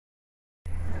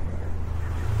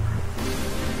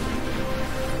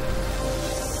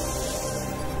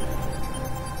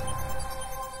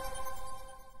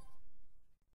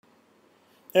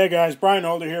Hey guys, Brian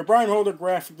Holder here. Brian Holder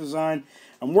Graphic Design.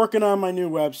 I'm working on my new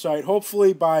website.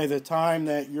 Hopefully by the time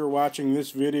that you're watching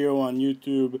this video on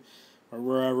YouTube or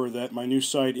wherever, that my new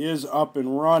site is up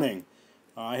and running.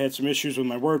 I had some issues with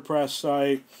my WordPress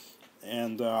site,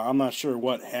 and I'm not sure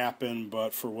what happened,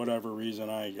 but for whatever reason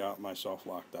I got myself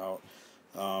locked out.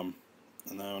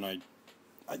 And then I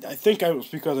think it was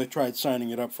because I tried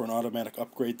signing it up for an automatic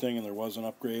upgrade thing and there was an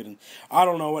upgrade, and I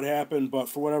don't know what happened, but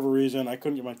for whatever reason I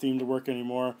couldn't get my theme to work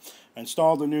anymore. I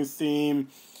installed a new theme.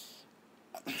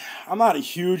 I'm not a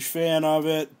huge fan of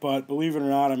it, but believe it or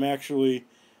not, I'm actually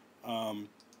kind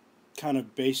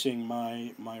of basing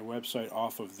my website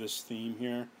off of this theme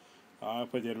here. I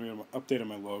updated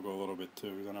my logo a little bit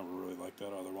too, because I never really liked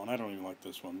that other one. I don't even like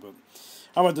this one, but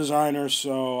I'm a designer,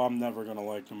 so I'm never going to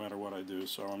like no matter what I do,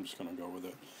 so I'm just going to go with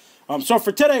it. So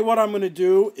for today, what I'm going to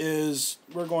do is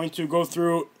we're going to go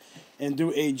through and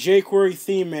do a jQuery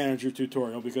theme manager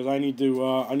tutorial, because I need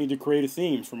to create a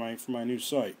theme for my new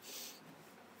site.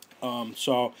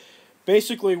 So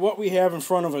basically what we have in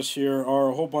front of us here are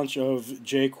a whole bunch of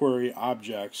jQuery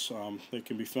objects. They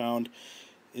can be found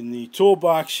in the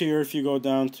toolbox here. If you go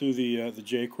down to the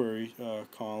jQuery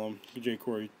column, the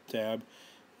jQuery tab,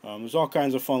 there's all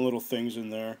kinds of fun little things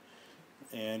in there.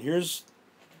 And here's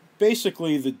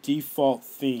basically the default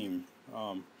theme,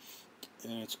 and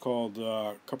it's called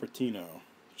Cupertino,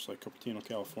 just like Cupertino,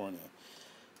 California.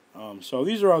 So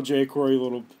these are all jQuery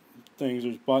little things.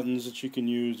 There's buttons that you can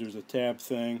use. There's a tab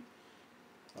thing.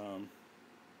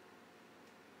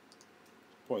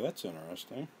 Boy, that's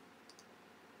interesting.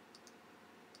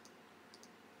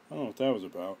 I don't know what that was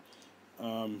about.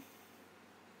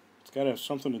 It's got to have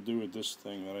something to do with this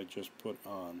thing that I just put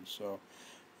on. So,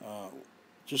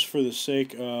 just for the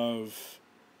sake of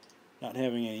not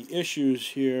having any issues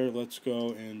here, let's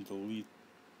go and delete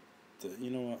the... You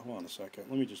know what? Hold on a second.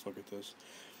 Let me just look at this.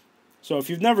 So, if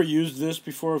you've never used this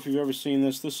before, if you've ever seen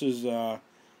this, this is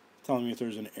telling me if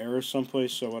there's an error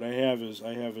someplace. So, what I have is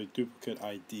I have a duplicate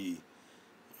ID.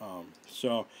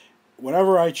 So,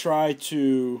 whenever I try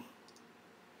to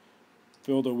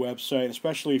build a website,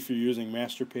 especially if you're using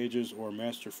master pages or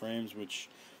master frames, which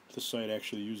the site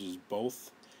actually uses both,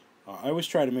 I always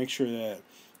try to make sure that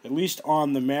at least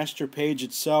on the master page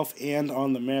itself and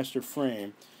on the master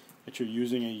frame that you're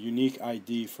using a unique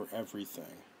ID for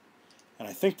everything. And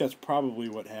I think that's probably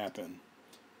what happened,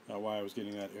 why I was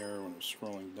getting that error when it was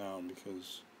scrolling down,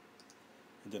 because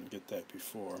I didn't get that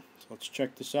before. So let's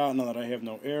check this out now that I have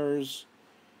no errors.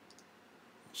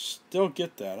 Still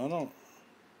get that. I don't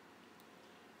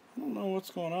know what's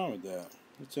going on with that.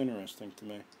 It's interesting to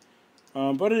me.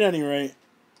 But at any rate,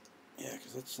 yeah,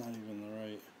 because that's not even the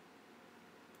right...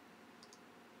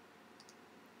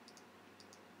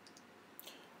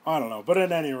 I don't know. But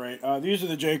at any rate, these are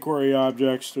the jQuery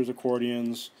objects. There's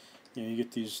accordions. You know, you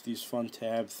get these fun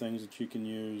tab things that you can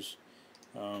use.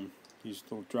 These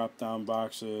little drop-down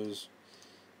boxes.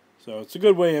 So it's a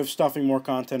good way of stuffing more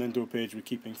content into a page with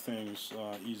keeping things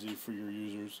easy for your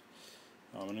users.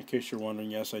 And in case you're wondering,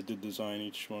 yes, I did design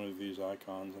each one of these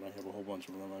icons, and I have a whole bunch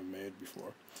of them I've made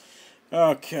before.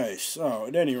 Okay, so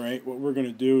at any rate, what we're going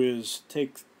to do is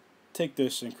take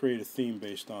this and create a theme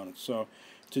based on it. So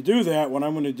to do that, what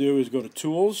I'm going to do is go to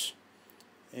Tools,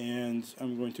 and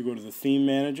I'm going to go to the Theme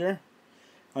Manager.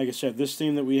 Like I said, this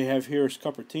theme that we have here is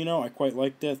Cupertino. I quite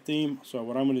like that theme, so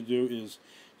what I'm going to do is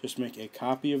just make a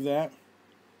copy of that,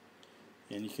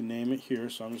 and you can name it here.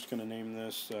 So I'm just going to name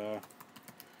this...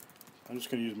 I'm just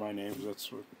going to use my name because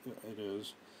that's what it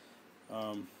is.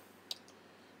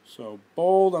 So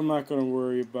bold, I'm not going to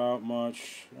worry about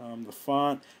much. The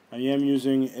font, I am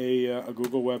using a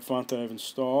Google Web font that I've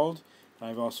installed.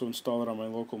 I've also installed it on my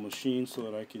local machine so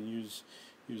that I can use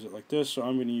it like this. So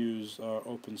I'm going to use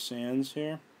Open Sans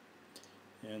here.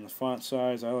 And the font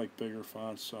size, I like bigger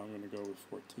fonts, so I'm going to go with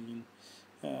 14.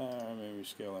 Maybe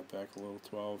scale that back a little,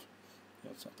 12.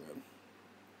 Yeah, that's not bad.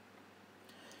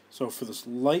 So for this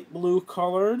light blue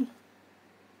colored,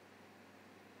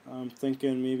 I'm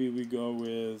thinking maybe we go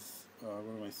with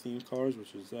one of my theme colors,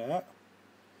 which is that.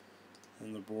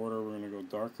 And the border we're going to go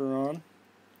darker on.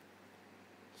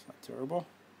 It's not terrible.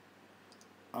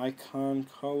 Icon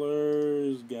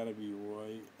colors, gotta be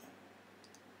white.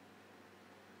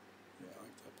 Yeah, I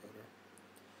like that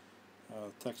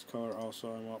better. Text color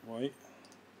also, I want white.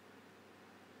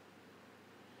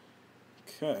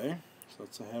 Okay. So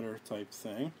that's a header type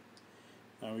thing.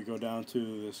 Now we go down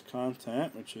to this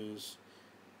content, which is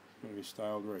going to be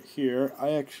styled right here.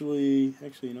 Actually,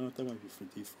 you know what? That might be for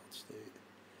default state.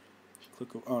 Click.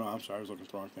 Oh no, I'm sorry. I was looking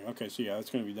at the wrong thing. Okay, so yeah, that's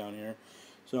going to be down here.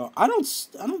 So I don't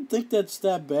think that's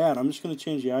that bad. I'm just going to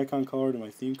change the icon color to my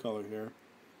theme color here,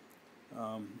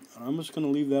 And I'm just going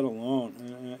to leave that alone.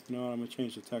 And, you know what, I'm going to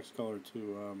change the text color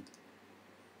to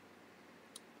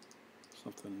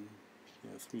something,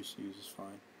 yeah, 3Cs is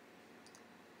fine.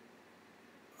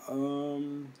 Maybe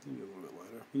a little bit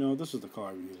lighter. You know, this is the color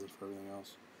I've been using for everything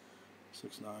else.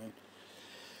 6.9.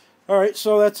 Alright,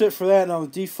 so that's it for that. Now the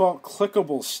default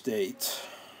clickable state.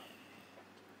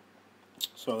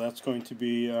 So that's going to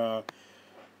be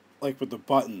like with the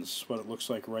buttons, what it looks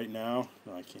like right now.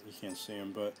 No, you can't see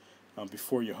them, but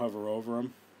before you hover over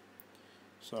them.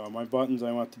 So my buttons,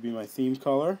 I want to be my theme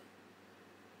color,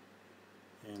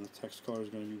 and the text color is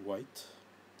going to be white.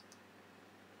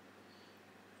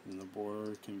 And the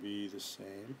border can be the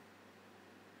same.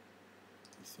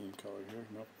 The theme color here.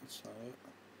 Nope, that's not it.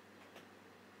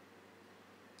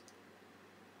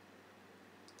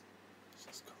 What's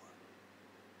this color?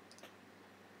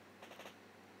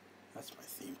 That's my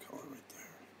theme color right there.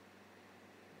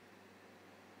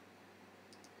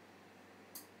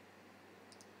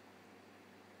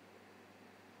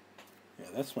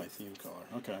 Yeah, that's my theme color.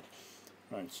 Okay.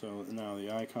 Alright, so now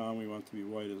the icon we want to be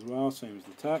white as well, same as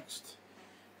the text.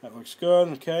 That looks good.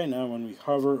 Okay, now when we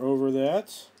hover over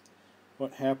that,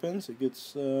 what happens? It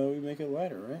gets, we make it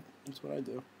lighter, right? That's what I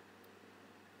do.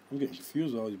 I'm getting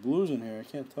confused with all these blues in here. I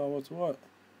can't tell what's what.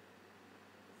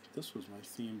 This was my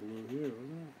theme blue here,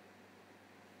 wasn't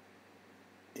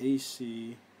it?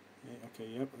 AC. Okay,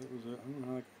 yep, that was it. I don't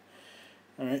know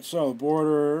how. Alright, so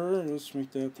border, let's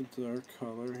make that the dark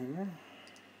color here.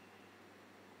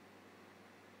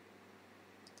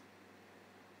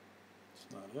 It's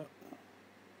not it.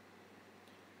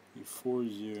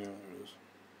 E40, there it is.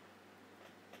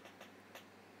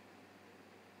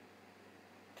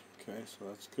 Okay, so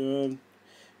that's good.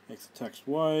 Make the text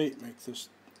white, make this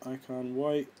icon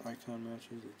white, icon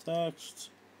matches the text.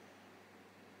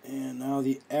 And now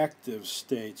the active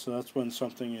state, so that's when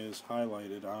something is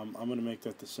highlighted. I'm going to make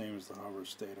that the same as the hover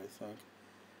state, I think.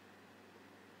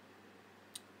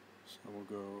 So we'll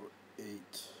go 8.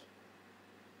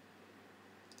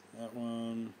 That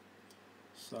one,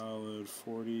 solid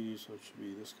 40, so it should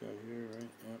be this guy here, right?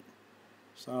 Yep.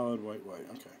 Solid white, white.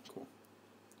 Okay, cool.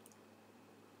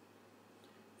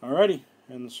 Alrighty,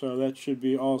 and so that should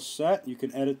be all set. You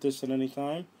can edit this at any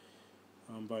time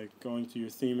by going to your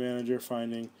theme manager,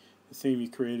 finding the theme you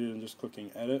created, and just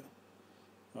clicking edit.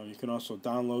 You can also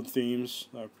download themes,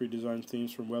 pre-designed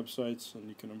themes from websites, and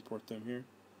you can import them here.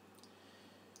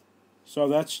 So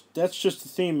that's just the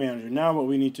theme manager. Now what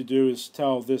we need to do is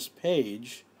tell this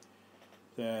page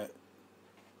that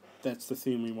that's the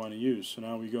theme we want to use. So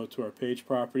now we go to our page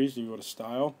properties, and you go to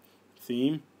Style,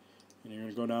 Theme, and you're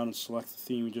going to go down and select the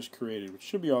theme we just created, which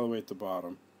should be all the way at the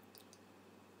bottom.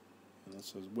 And it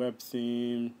says Web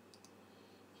Theme,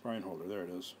 Brian Holder, there it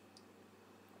is.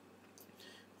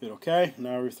 Hit OK,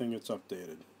 now everything gets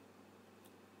updated.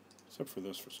 Except for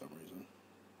this for some reason.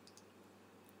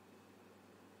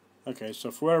 Okay,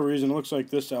 so for whatever reason, it looks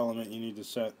like this element you need to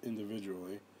set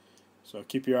individually. So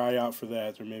keep your eye out for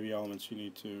that. There may be elements you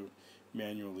need to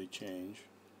manually change.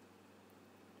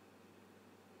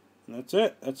 And that's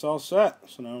it. That's all set.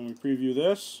 So now when we preview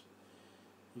this,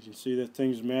 you can see that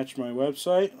things match my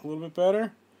website a little bit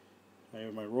better. I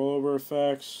have my rollover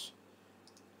effects.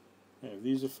 I have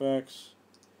these effects.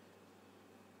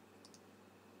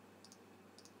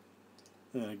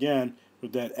 And then again,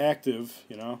 with that active,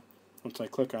 you know, once I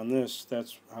click on this,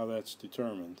 that's how that's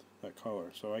determined, that color.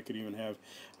 So I could even have,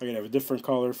 I could have a different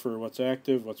color for what's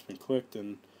active, what's been clicked,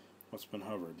 and what's been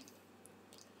hovered.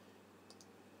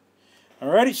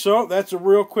 Alrighty, so that's a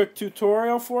real quick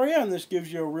tutorial for you, and this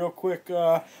gives you a real quick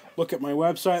look at my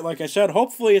website. Like I said,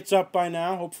 hopefully it's up by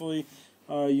now. Hopefully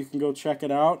you can go check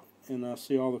it out and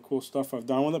see all the cool stuff I've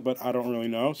done with it, but I don't really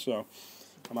know, so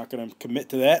I'm not going to commit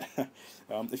to that.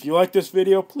 If you like this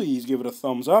video, please give it a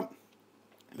thumbs up.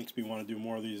 It makes me want to do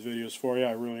more of these videos for you.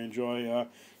 I really enjoy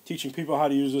teaching people how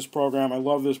to use this program. I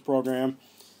love this program,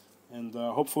 and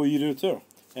hopefully you do too.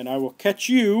 And I will catch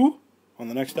you on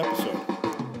the next episode.